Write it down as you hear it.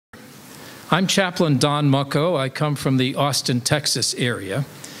I'm Chaplain Don Mucko. I come from the Austin, Texas area,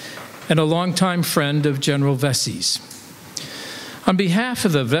 and a longtime friend of General Vessey's. On behalf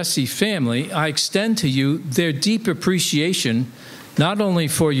of the Vessey family, I extend to you their deep appreciation not only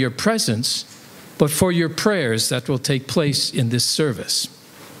for your presence, but for your prayers that will take place in this service.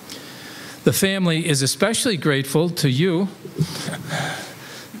 The family is especially grateful to you,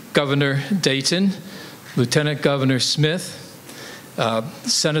 Governor Dayton, Lieutenant Governor Smith,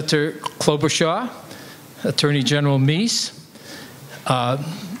 Senator Klobuchar, Attorney General Meese,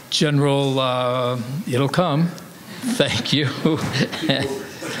 it'll come, thank you,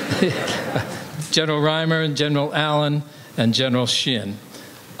 General Reimer and General Allen and General Shin.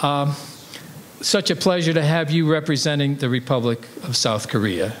 Such a pleasure to have you representing the Republic of South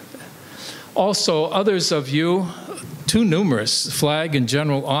Korea. Also, others of you, too numerous, flag and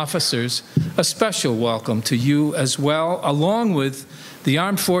general officers, a special welcome to you as well, along with the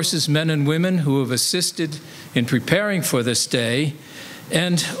Armed Forces men and women who have assisted in preparing for this day,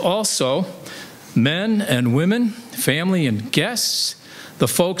 and also men and women, family and guests, the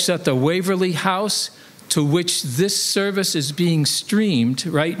folks at the Waverly House, to which this service is being streamed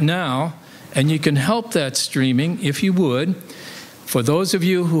right now, and you can help that streaming if you would. For those of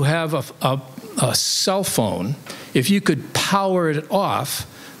you who have a cell phone, if you could power it off,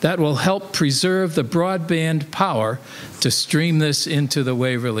 that will help preserve the broadband power to stream this into the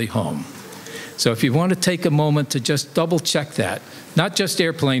Waverly home. So if you want to take a moment to just double check that, not just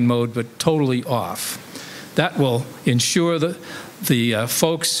airplane mode, but totally off, that will ensure the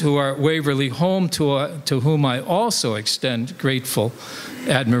folks who are at Waverly home, to whom I also extend grateful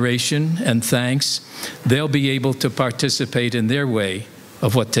admiration and thanks, they'll be able to participate in their way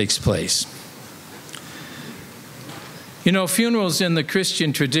of what takes place. You know, funerals in the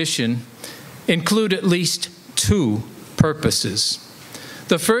Christian tradition include at least two purposes.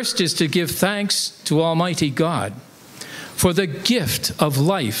 The first is to give thanks to Almighty God for the gift of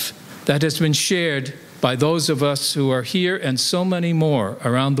life that has been shared by those of us who are here and so many more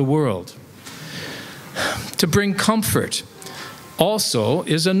around the world. To bring comfort also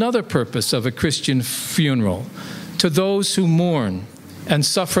is another purpose of a Christian funeral, to those who mourn and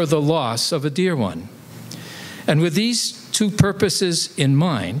suffer the loss of a dear one. And with these two purposes in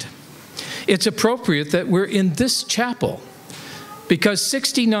mind, it's appropriate that we're in this chapel, because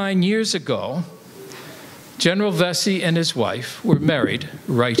 69 years ago, General Vessey and his wife were married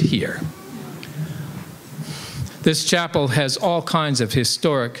right here. This chapel has all kinds of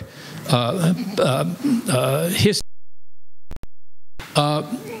historic history,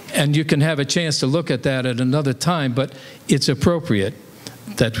 and you can have a chance to look at that at another time, but it's appropriate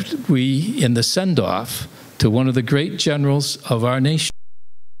that we, in the send-off to one of the great generals of our nation,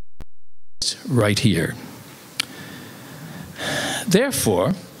 right here.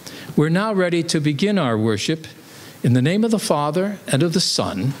 Therefore, we're now ready to begin our worship in the name of the Father, and of the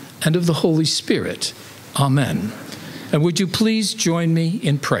Son, and of the Holy Spirit. Amen. And would you please join me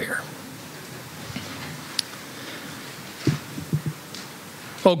in prayer?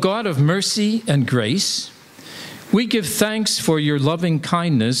 O God of mercy and grace, we give thanks for your loving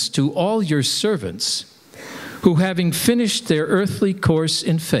kindness to all your servants, who, having finished their earthly course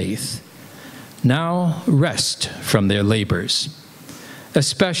in faith, now rest from their labors.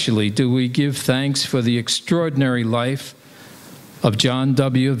 Especially do we give thanks for the extraordinary life of John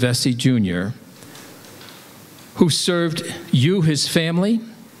W. Vessey, Jr., who served you, his family,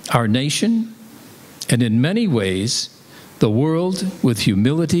 our nation, and in many ways, the world with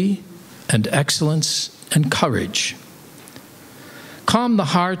humility and excellence and courage. Calm the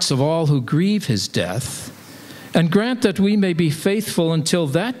hearts of all who grieve his death, and grant that we may be faithful until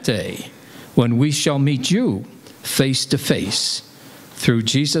that day when we shall meet you face to face, through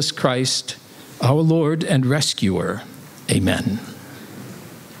Jesus Christ, our Lord and Rescuer. Amen.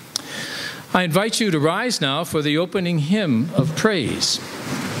 I invite you to rise now for the opening hymn of praise.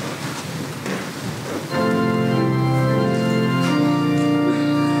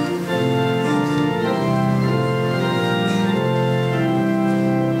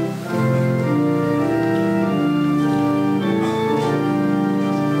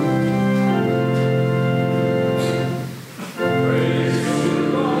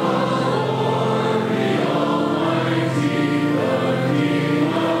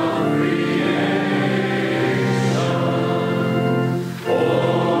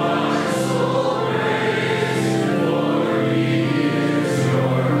 Oh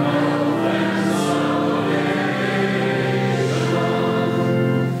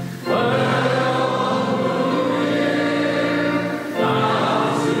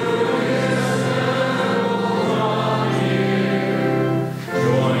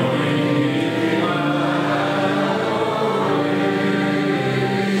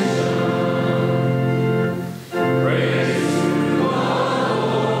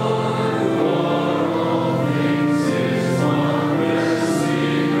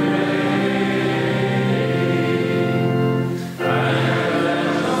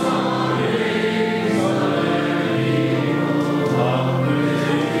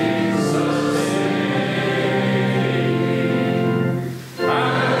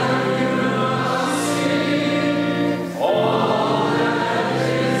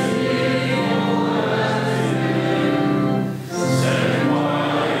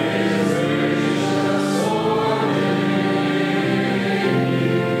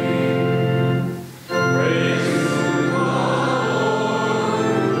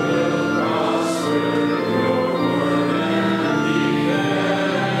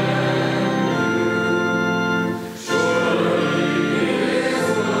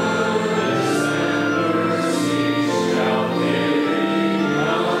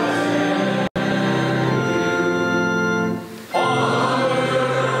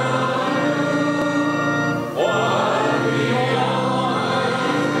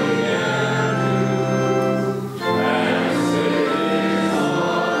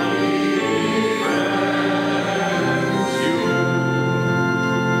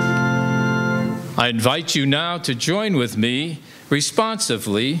I invite you now to join with me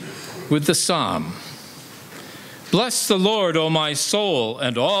responsively with the psalm. Bless the Lord, O my soul,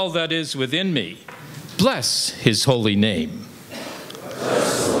 and all that is within me. Bless his holy name.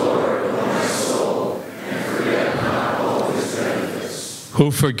 Bless the Lord, O my soul, and forget not all his benefits.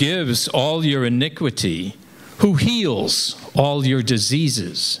 Who forgives all your iniquity, who heals all your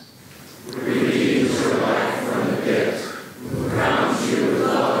diseases. Who redeems your life from the pit, who crowns you with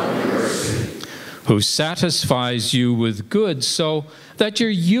love and mercy. Who satisfies you with good so that your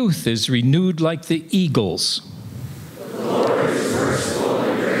youth is renewed like the eagles. The Lord is merciful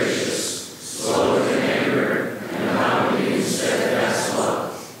and gracious, slow to anger, and abounding in steadfast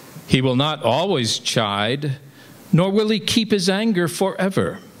love. He will not always chide, nor will he keep his anger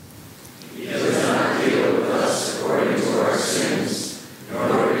forever. He does not deal with us according to our sins,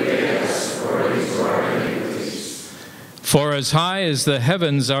 nor repay us according to our iniquities. For as high as the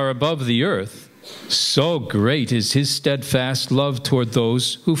heavens are above the earth, so great is his steadfast love toward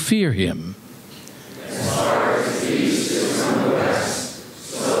those who fear him. As far as the east is from the west,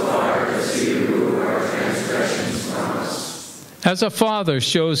 so far does he remove our transgressions from us. As a father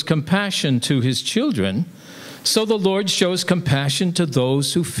shows compassion to his children, so the Lord shows compassion to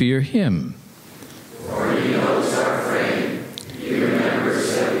those who fear him. For he knows our frame, he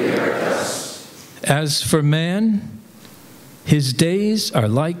remembers that we are dust. As for man, his days are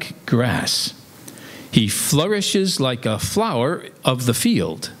like grass. He flourishes like a flower of the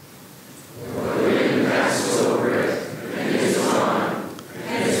field. The wind passes over it, and it is gone,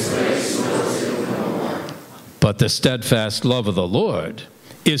 and its place knows it no more. But the steadfast love of the Lord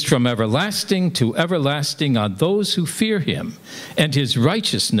is from everlasting to everlasting on those who fear him, and his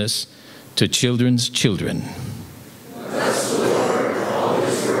righteousness to children's children. Bless the Lord, all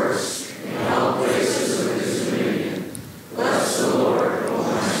his works, in all places of his dominion. Bless the Lord, O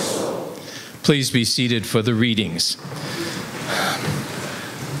my soul. Please be seated for the readings.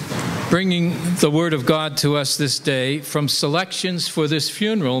 Bringing the Word of God to us this day from selections for this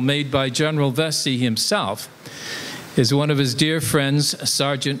funeral made by General Vessey himself is one of his dear friends,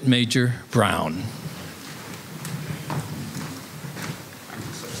 Sergeant Major Brown.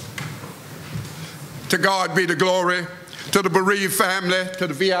 To God be the glory, to the bereaved family, to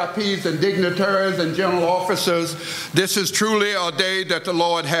the VIPs and dignitaries and general officers. This is truly a day that the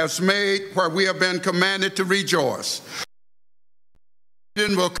Lord has made where we have been commanded to rejoice.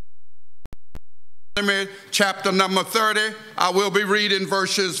 Chapter number 30, I will be reading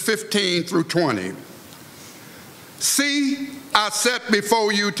verses 15 through 20. See, I set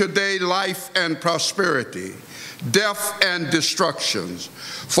before you today life and prosperity, death and destructions.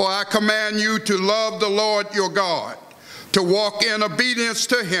 For I command you to love the Lord your God, to walk in obedience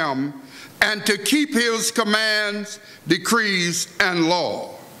to him, and to keep his commands, decrees, and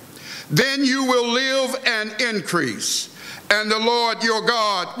law. Then you will live and increase, and the Lord your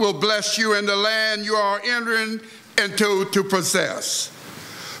God will bless you in the land you are entering into to possess.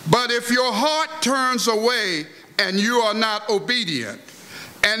 But if your heart turns away and you are not obedient,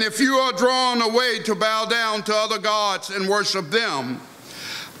 and if you are drawn away to bow down to other gods and worship them,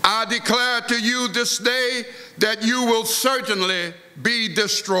 I declare to you this day that you will certainly be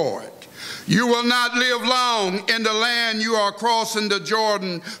destroyed. You will not live long in the land you are crossing the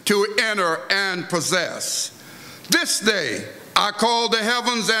Jordan to enter and possess. This day I call the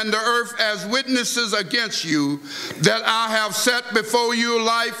heavens and the earth as witnesses against you that I have set before you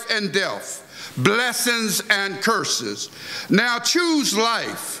life and death, blessings and curses. Now choose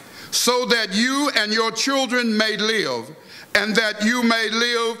life so that you and your children may live, and that you may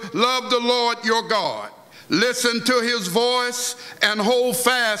love the Lord your God. Listen to his voice and hold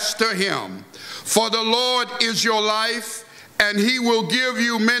fast to him. For the Lord is your life, and he will give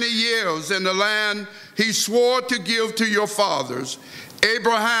you many years in the land he swore to give to your fathers,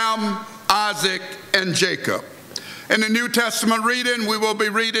 Abraham, Isaac, and Jacob. In the New Testament reading, we will be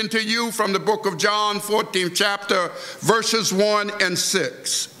reading to you from the book of John, 14th chapter, verses 1 and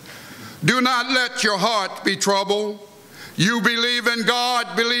 6. Do not let your heart be troubled. You believe in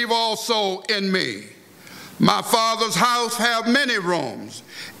God, believe also in me. My Father's house have many rooms.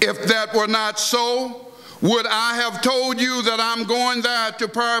 If that were not so, would I have told you that I'm going there to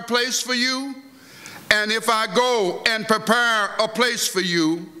prepare a place for you? And if I go and prepare a place for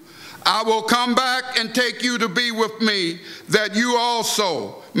you, I will come back and take you to be with me, that you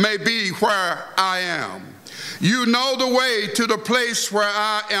also may be where I am. You know the way to the place where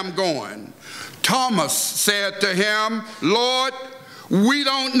I am going. Thomas said to him, Lord, we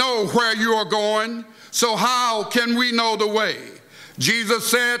don't know where you are going, so how can we know the way? Jesus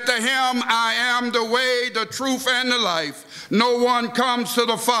said to him, I am the way, the truth, and the life. No one comes to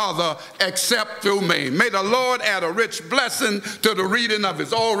the Father except through me. May the Lord add a rich blessing to the reading of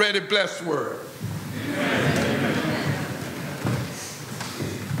his already blessed word.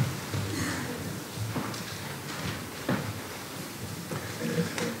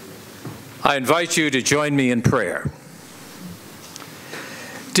 I invite you to join me in prayer.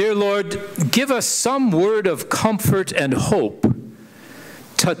 Dear Lord, give us some word of comfort and hope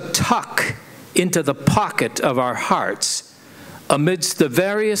to tuck into the pocket of our hearts amidst the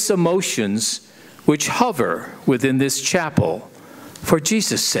various emotions which hover within this chapel for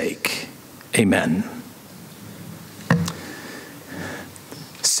Jesus' sake. Amen.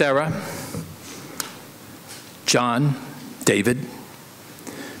 Sarah, John, David,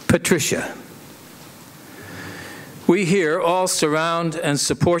 Patricia, we here all surround and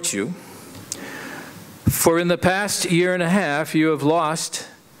support you, for in the past year and a half you have lost,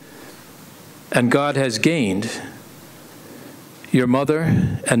 and God has gained, your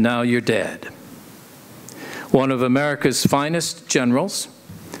mother and now your dad. One of America's finest generals,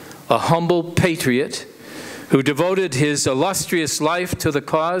 a humble patriot who devoted his illustrious life to the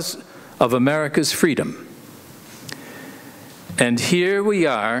cause of America's freedom. And here we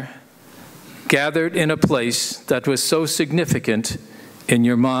are, gathered in a place that was so significant in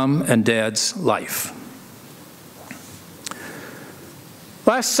your mom and dad's life.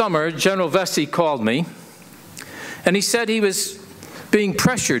 Last summer, General Vessey called me, and he said he was being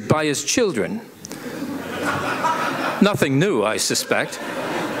pressured by his children. Nothing new, I suspect.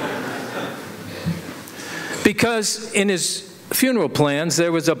 Because in his funeral plans,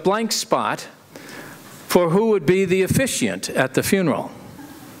 there was a blank spot for who would be the officiant at the funeral.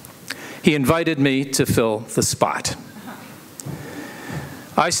 He invited me to fill the spot.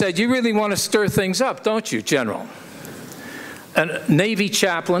 I said, "You really want to stir things up, don't you, General?" A Navy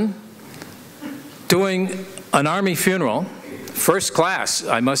chaplain doing an Army funeral, first class,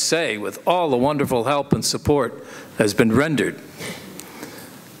 I must say, with all the wonderful help and support has been rendered.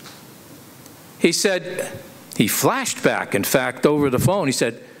 He said, he flashed back, in fact, over the phone. He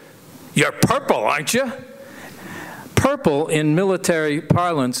said, "You're purple, aren't you?" Purple in military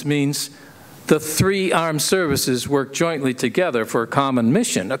parlance means the three armed services work jointly together for a common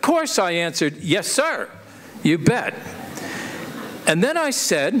mission. Of course, I answered, "Yes, sir, you bet." And then I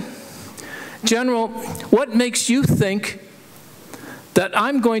said, "General, what makes you think that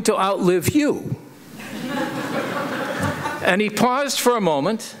I'm going to outlive you?" And he paused for a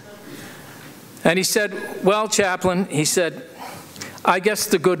moment, and he said, "Well, Chaplain," he said, "I guess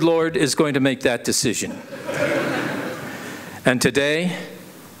the good Lord is going to make that decision." And today,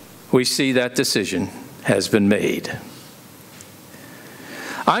 we see that decision has been made.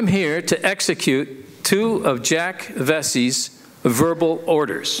 I'm here to execute two of Jack Vessey's verbal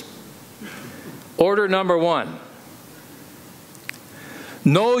orders. Order number one: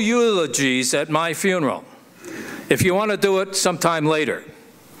 no eulogies at my funeral. If you want to do it sometime later,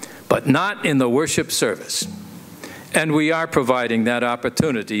 but not in the worship service. And we are providing that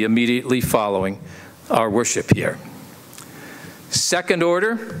opportunity immediately following our worship here. Second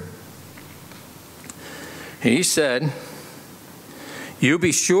order, he said, you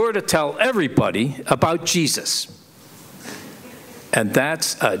be sure to tell everybody about Jesus. And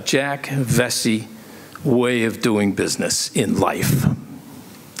that's a Jack Vessey way of doing business in life.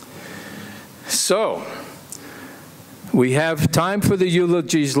 So, we have time for the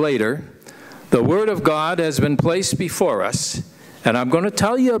eulogies later. The Word of God has been placed before us, and I'm going to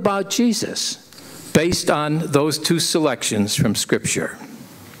tell you about Jesus based on those two selections from Scripture.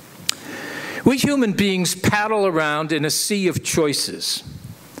 We human beings paddle around in a sea of choices.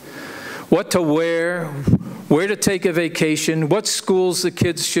 What to wear, where to take a vacation, what schools the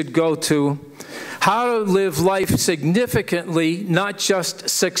kids should go to, how to live life significantly, not just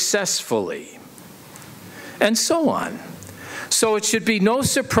successfully, and so on. So it should be no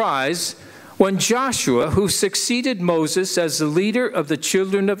surprise when Joshua, who succeeded Moses as the leader of the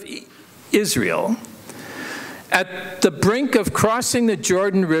children of Israel, at the brink of crossing the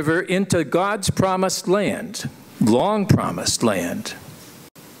Jordan River into God's promised land, long promised land,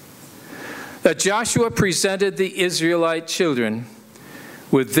 that Joshua presented the Israelite children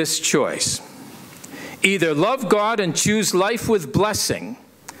with this choice: either love God and choose life with blessing,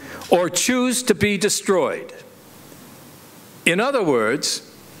 or choose to be destroyed. In other words,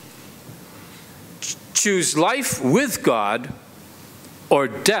 choose life with God or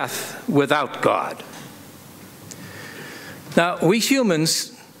death without God. Now, we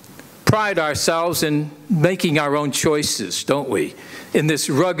humans pride ourselves in making our own choices, don't we? In this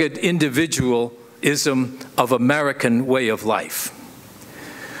rugged individualism of American way of life.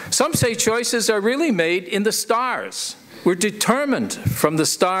 Some say choices are really made in the stars, we're determined from the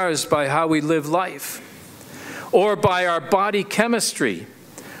stars by how we live life, or by our body chemistry,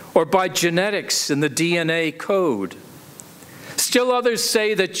 or by genetics and the DNA code. Still others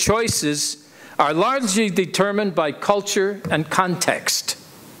say that choices are largely determined by culture and context.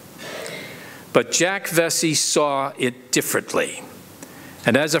 But Jack Vessey saw it differently.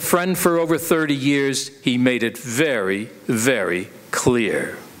 And as a friend for over 30 years, he made it very, very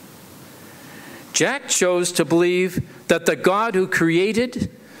clear. Jack chose to believe that the God who created,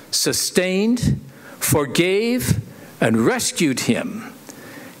 sustained, forgave, and rescued him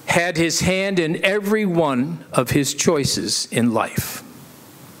had his hand in every one of his choices in life.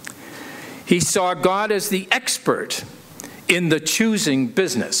 He saw God as the expert in the choosing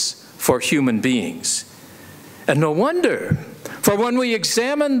business for human beings. And no wonder, for when we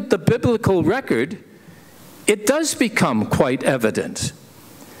examine the biblical record, it does become quite evident.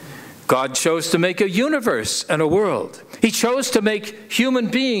 God chose to make a universe and a world. He chose to make human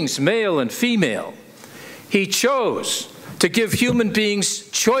beings male and female. He chose to give human beings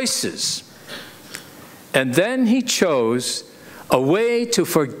choices. And then he chose a way to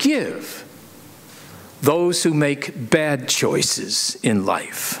forgive those who make bad choices in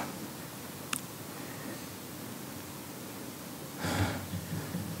life.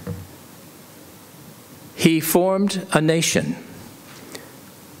 He formed a nation.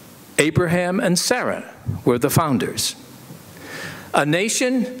 Abraham and Sarah were the founders. A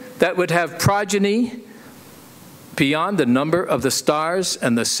nation that would have progeny beyond the number of the stars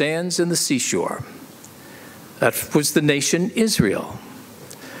and the sands in the seashore. That was the nation Israel.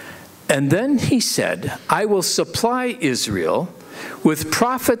 And then he said, I will supply Israel with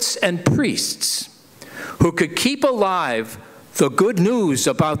prophets and priests who could keep alive the good news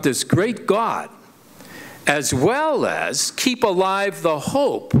about this great God, as well as keep alive the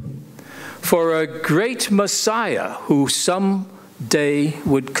hope for a great Messiah who someday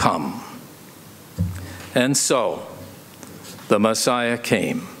would come. And so, the Messiah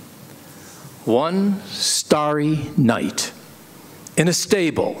came. One starry night, in a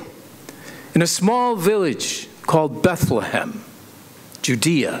stable, in a small village called Bethlehem.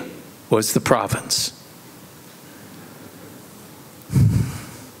 Judea was the province.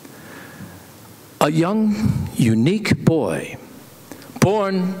 A young, unique boy,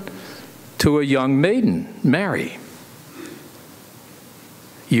 born to a young maiden, Mary.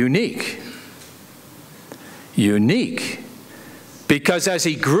 Unique. Unique, because as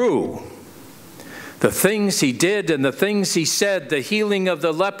he grew, the things he did and the things he said, the healing of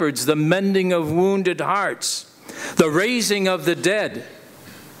the lepers, the mending of wounded hearts, the raising of the dead,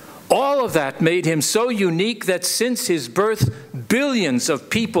 all of that made him so unique that since his birth, billions of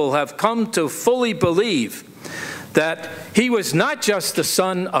people have come to fully believe that he was not just the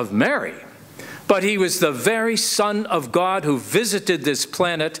son of Mary, but he was the very Son of God who visited this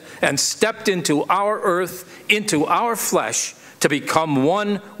planet and stepped into our earth, into our flesh, to become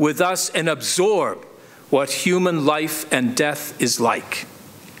one with us and absorb what human life and death is like.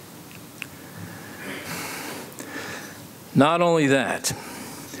 Not only that,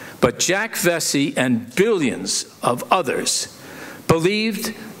 but Jack Vessey and billions of others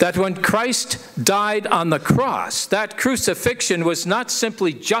believed that when Christ died on the cross, that crucifixion was not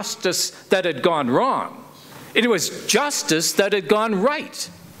simply justice that had gone wrong. It was justice that had gone right.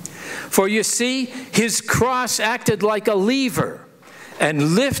 For you see, his cross acted like a lever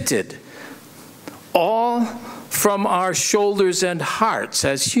and lifted all from our shoulders and hearts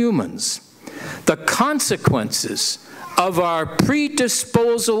as humans the consequences of our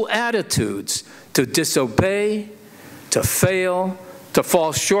predisposal attitudes to disobey, to fail, to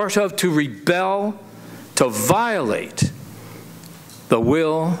fall short of, to rebel, to violate the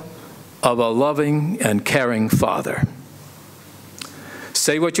will of a loving and caring Father.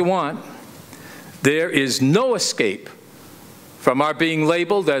 Say what you want. There is no escape from our being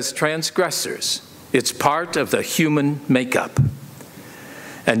labeled as transgressors. It's part of the human makeup.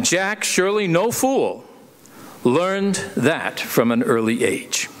 And Jack, surely no fool, learned that from an early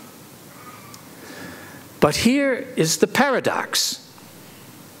age. But here is the paradox.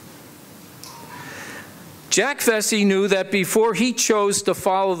 Jack Vessey knew that before he chose to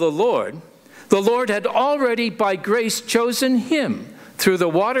follow the Lord had already by grace chosen him through the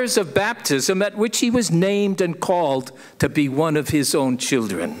waters of baptism at which he was named and called to be one of his own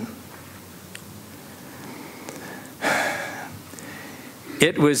children.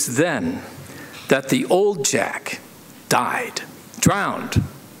 It was then that the old Jack died, drowned,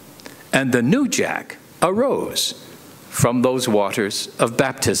 and the new Jack arose from those waters of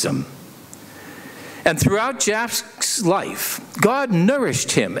baptism. And throughout Jack's Jack's life, God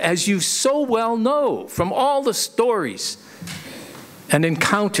nourished him, as you so well know from all the stories and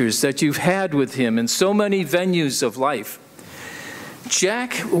encounters that you've had with him in so many venues of life.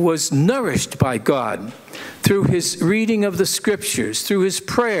 Jack was nourished by God through his reading of the scriptures, through his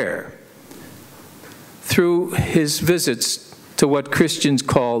prayer, through his visits to what Christians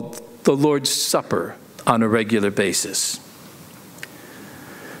called the Lord's Supper on a regular basis.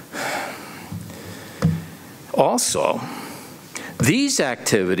 Also, these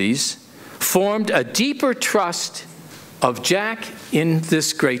activities formed a deeper trust of Jack in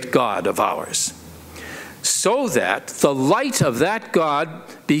this great God of ours, so that the light of that God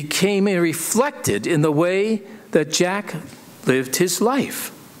became reflected in the way that Jack lived his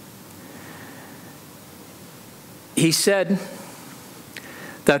life. He said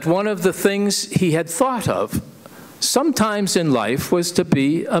that one of the things he had thought of sometimes in life was to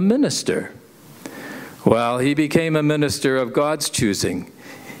be a minister. Well, he became a minister of God's choosing,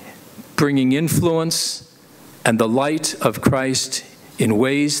 bringing influence and the light of Christ in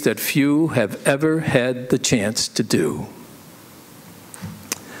ways that few have ever had the chance to do.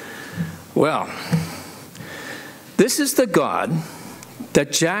 Well, this is the God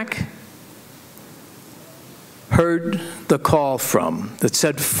that Jack heard the call from that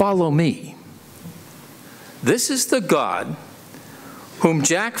said, "Follow me." This is the God whom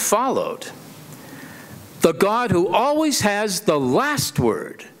Jack followed, the God who always has the last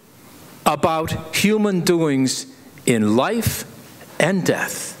word about human doings in life and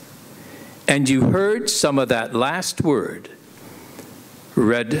death. And you heard some of that last word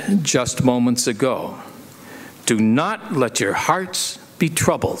read just moments ago. Do not let your hearts be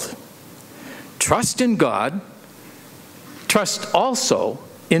troubled. Trust in God. Trust also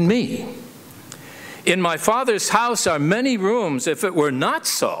in me. In my Father's house are many rooms. If it were not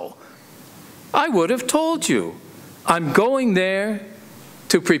so, I would have told you. I'm going there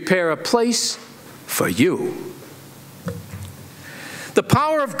to prepare a place for you. The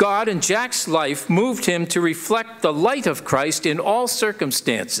power of God in Jack's life moved him to reflect the light of Christ in all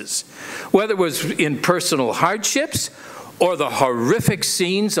circumstances, whether it was in personal hardships or the horrific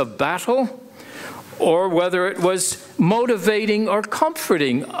scenes of battle, or whether it was motivating or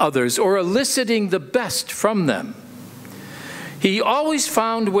comforting others or eliciting the best from them. He always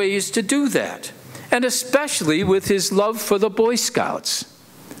found ways to do that, and especially with his love for the Boy Scouts.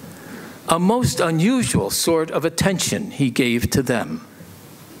 A most unusual sort of attention he gave to them.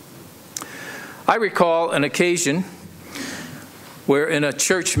 I recall an occasion where in a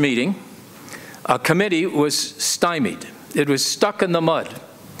church meeting, a committee was stymied. It was stuck in the mud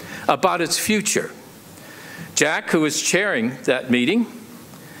about its future. Jack, who was chairing that meeting,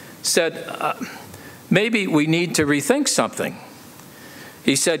 said, maybe we need to rethink something.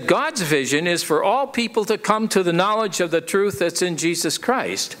 He said, God's vision is for all people to come to the knowledge of the truth that's in Jesus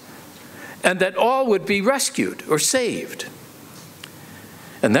Christ, and that all would be rescued or saved.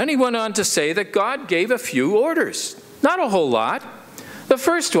 And then he went on to say that God gave a few orders, not a whole lot. The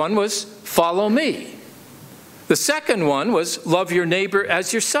first one was, follow me. The second one was, love your neighbor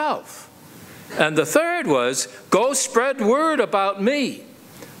as yourself. And the third was, go spread word about me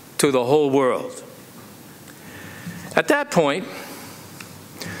to the whole world. At that point,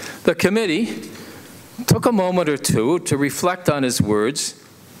 the committee took a moment or two to reflect on his words,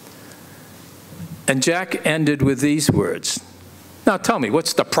 and Jack ended with these words. Now tell me,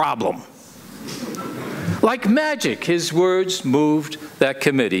 what's the problem? Like magic, his words moved that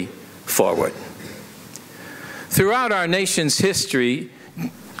committee forward. Throughout our nation's history,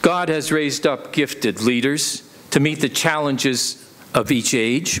 God has raised up gifted leaders to meet the challenges of each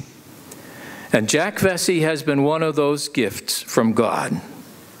age. And Jack Vessey has been one of those gifts from God.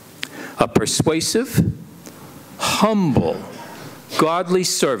 A persuasive, humble, godly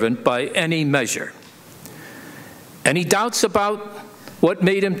servant by any measure. Any doubts about what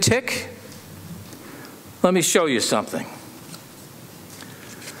made him tick? Let me show you something.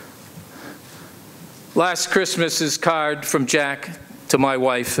 Last Christmas's card from Jack to my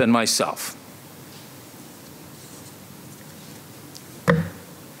wife and myself.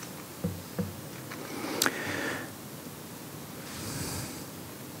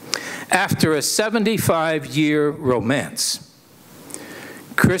 After a 75-year romance,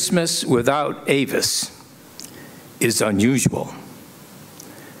 Christmas without Avis is unusual.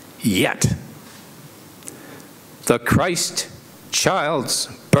 Yet, the Christ child's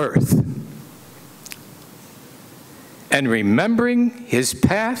birth and remembering his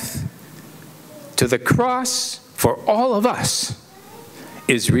path to the cross for all of us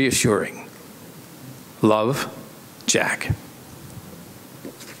is reassuring. Love, Jack.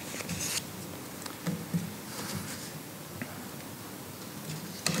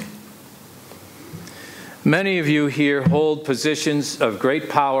 Many of you here hold positions of great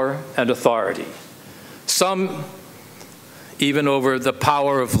power and authority, some even over the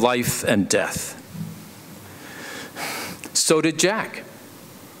power of life and death. So did Jack.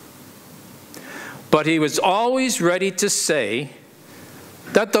 But he was always ready to say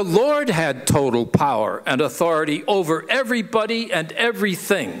that the Lord had total power and authority over everybody and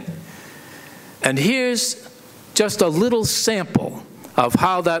everything. And here's just a little sample of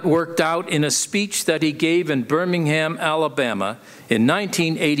how that worked out in a speech that he gave in Birmingham, Alabama in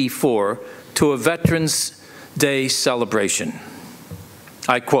 1984 to a Veterans Day celebration.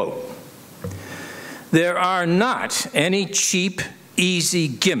 I quote, "There are not any cheap, easy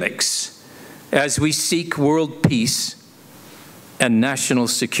gimmicks as we seek world peace and national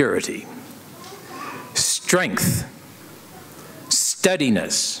security. Strength,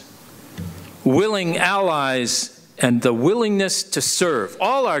 steadiness, willing allies, and the willingness to serve,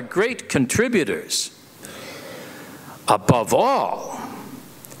 all are great contributors. Above all,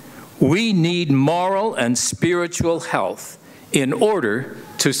 we need moral and spiritual health in order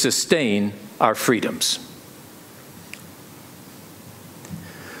to sustain our freedoms."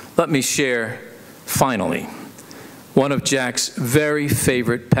 Let me share, finally, one of Jack's very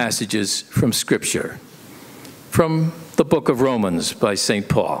favorite passages from Scripture, from the book of Romans by St.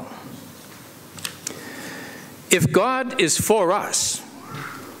 Paul. "If God is for us,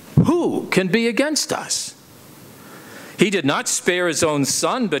 who can be against us? He did not spare his own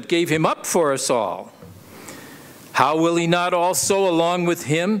Son, but gave him up for us all. How will he not also, along with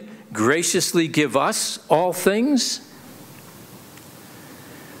him, graciously give us all things?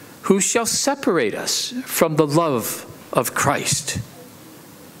 Who shall separate us from the love of Christ?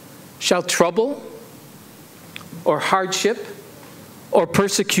 Shall trouble, or hardship, or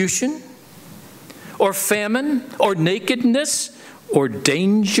persecution, or famine, or nakedness, or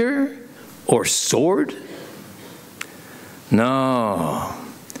danger, or sword? No.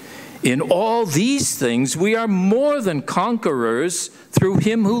 In all these things we are more than conquerors through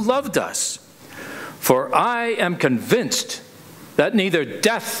him who loved us. For I am convinced that neither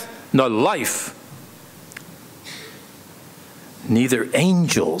death nor life, neither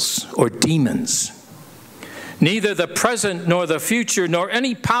angels or demons, neither the present nor the future, nor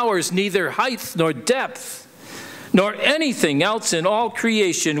any powers, neither height nor depth, nor anything else in all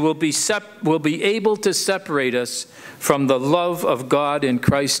creation will be able to separate us from the love of God in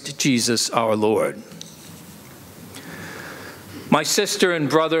Christ Jesus our Lord." My sister and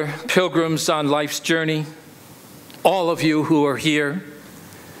brother, pilgrims on life's journey, all of you who are here,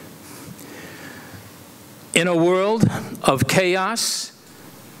 in a world of chaos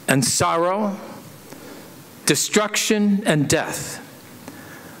and sorrow, destruction and death,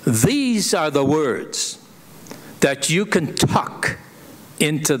 these are the words that you can tuck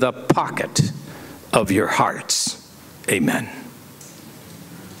into the pocket of your hearts. Amen.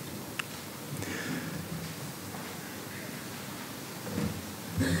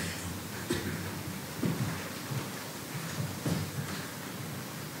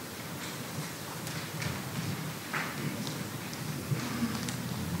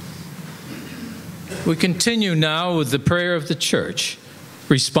 We continue now with the prayer of the church,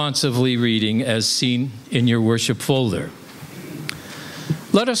 responsively reading as seen in your worship folder.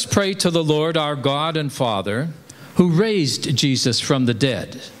 Let us pray to the Lord our God and Father, who raised Jesus from the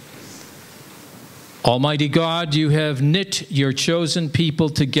dead. Almighty God, you have knit your chosen people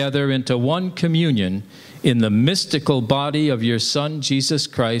together into one communion in the mystical body of your Son, Jesus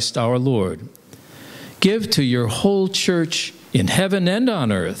Christ our Lord. Give to your whole church in heaven and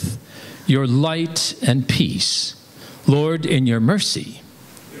on earth your light and peace. Lord, in your mercy,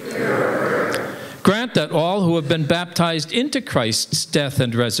 grant that all who have been baptized into Christ's death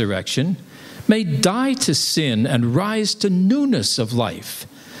and resurrection may die to sin and rise to newness of life,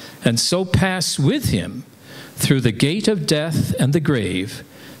 and so pass with him through the gate of death and the grave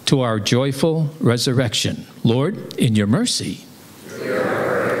to our joyful resurrection. Lord, in your mercy,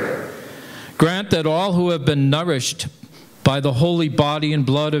 grant that all who have been nourished by the holy body and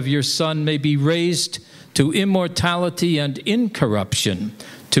blood of your Son may be raised to immortality and incorruption,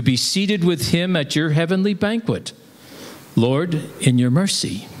 to be seated with him at your heavenly banquet. Lord, in your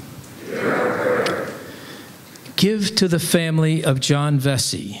mercy. Give to the family of John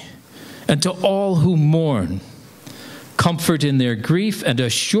Vessey and to all who mourn comfort in their grief and a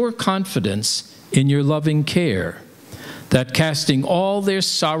sure confidence in your loving care, that casting all their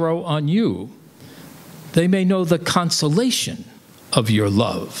sorrow on you, they may know the consolation of your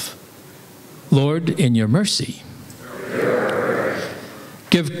love. Lord, in your mercy.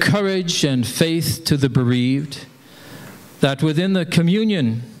 Give courage and faith to the bereaved, that within the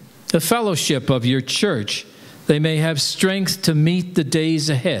communion the fellowship of your church, they may have strength to meet the days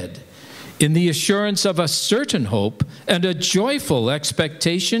ahead, in the assurance of a certain hope and a joyful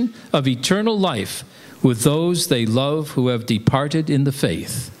expectation of eternal life with those they love who have departed in the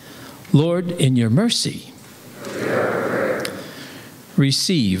faith. Lord, in your mercy,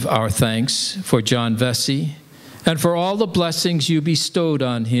 receive our thanks for John Vessey and for all the blessings you bestowed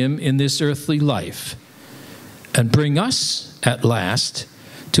on him in this earthly life, and bring us at last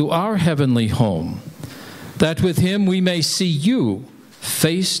to our heavenly home, that with him we may see you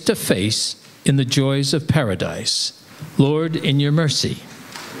face to face in the joys of paradise. Lord, in your mercy.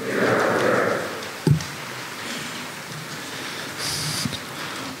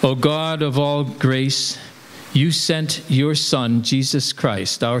 O God of all grace, you sent your Son, Jesus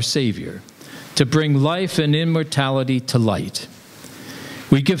Christ, our Savior, to bring life and immortality to light.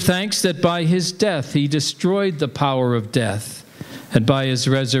 We give thanks that by his death he destroyed the power of death, and by his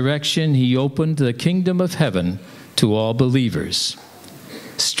resurrection he opened the kingdom of heaven to all believers.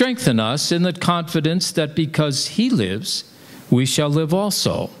 Strengthen us in the confidence that because he lives, we shall live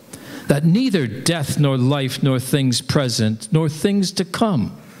also, that neither death nor life nor things present nor things to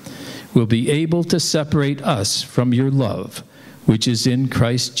come will be able to separate us from your love, which is in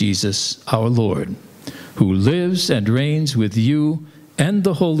Christ Jesus our Lord, who lives and reigns with you and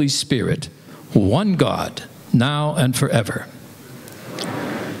the Holy Spirit, one God, now and forever.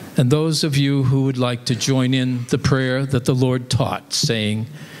 And those of you who would like to join in the prayer that the Lord taught, saying,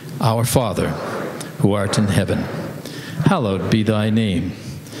 Our Father, who art in heaven, hallowed be thy name.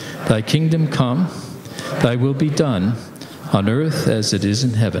 Thy kingdom come, thy will be done, on earth as it is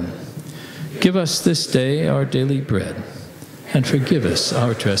in heaven. Give us this day our daily bread, and forgive us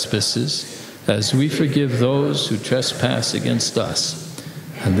our trespasses, as we forgive those who trespass against us.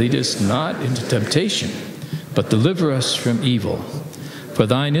 And lead us not into temptation, but deliver us from evil. For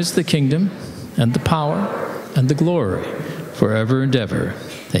thine is the kingdom, and the power, and the glory, forever and ever.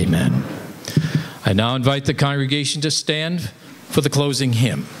 Amen. I now invite the congregation to stand for the closing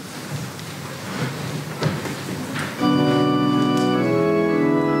hymn.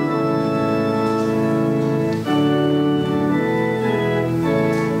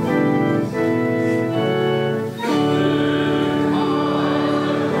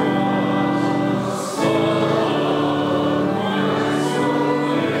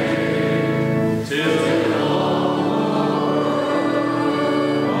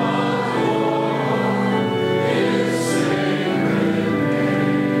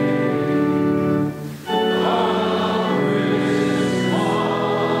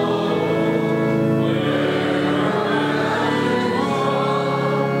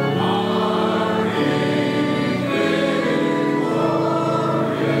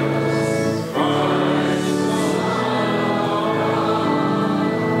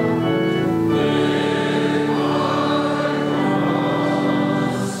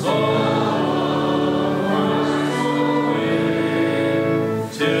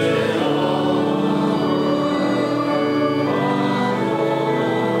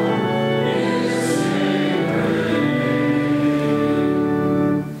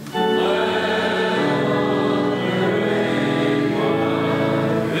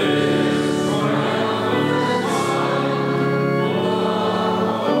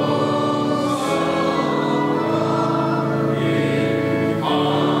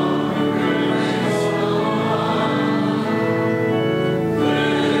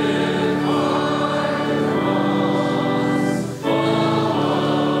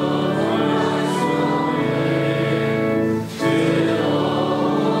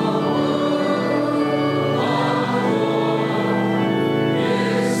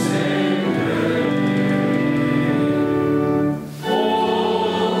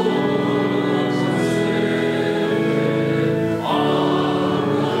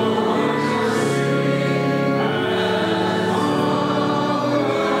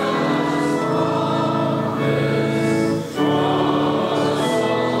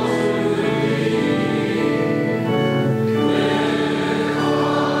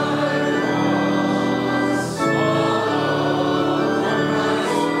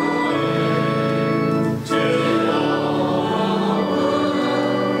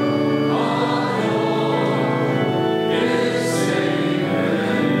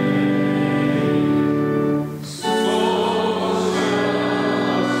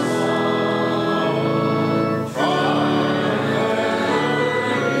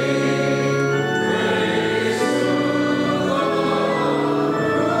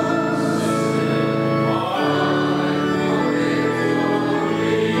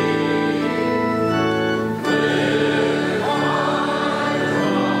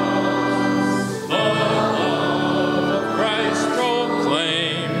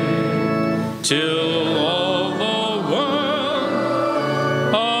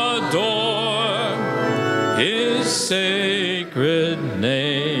 sacred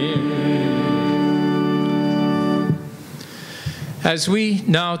name. As we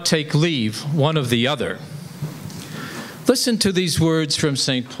now take leave one of the other, listen to these words from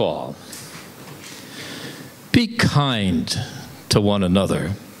St. Paul. Be kind to one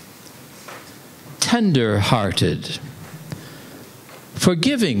another, tender-hearted,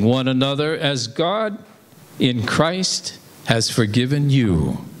 forgiving one another as God in Christ has forgiven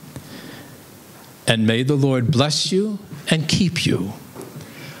you. And may the Lord bless you and keep you.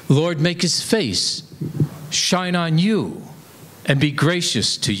 Lord, make his face shine on you and be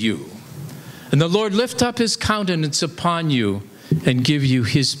gracious to you. And the Lord lift up his countenance upon you and give you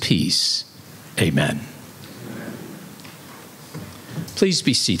his peace. Amen. Please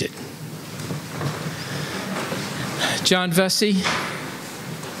be seated. John Vessey.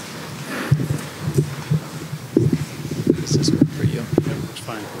 This is for you. It's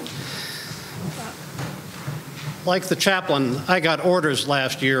fine. Like the chaplain, I got orders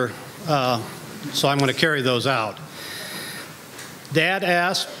last year, so I'm going to carry those out. Dad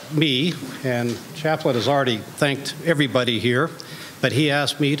asked me, and Chaplain has already thanked everybody here, but he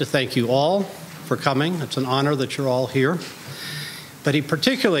asked me to thank you all for coming. It's an honor that you're all here. But he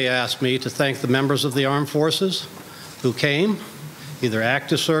particularly asked me to thank the members of the armed forces who came, either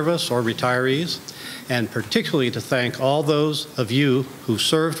active service or retirees, and particularly to thank all those of you who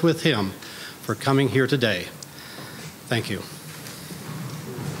served with him for coming here today. Thank you.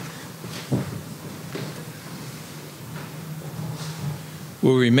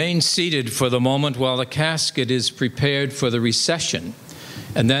 We'll remain seated for the moment while the casket is prepared for the recession.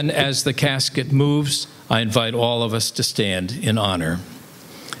 And then as the casket moves, I invite all of us to stand in honor.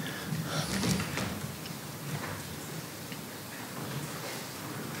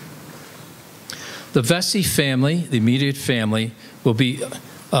 The Vessey family, the immediate family, will be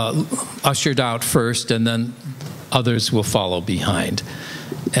ushered out first, and then others will follow behind.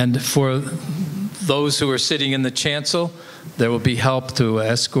 And for those who are sitting in the chancel, there will be help to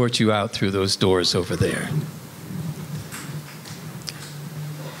escort you out through those doors over there.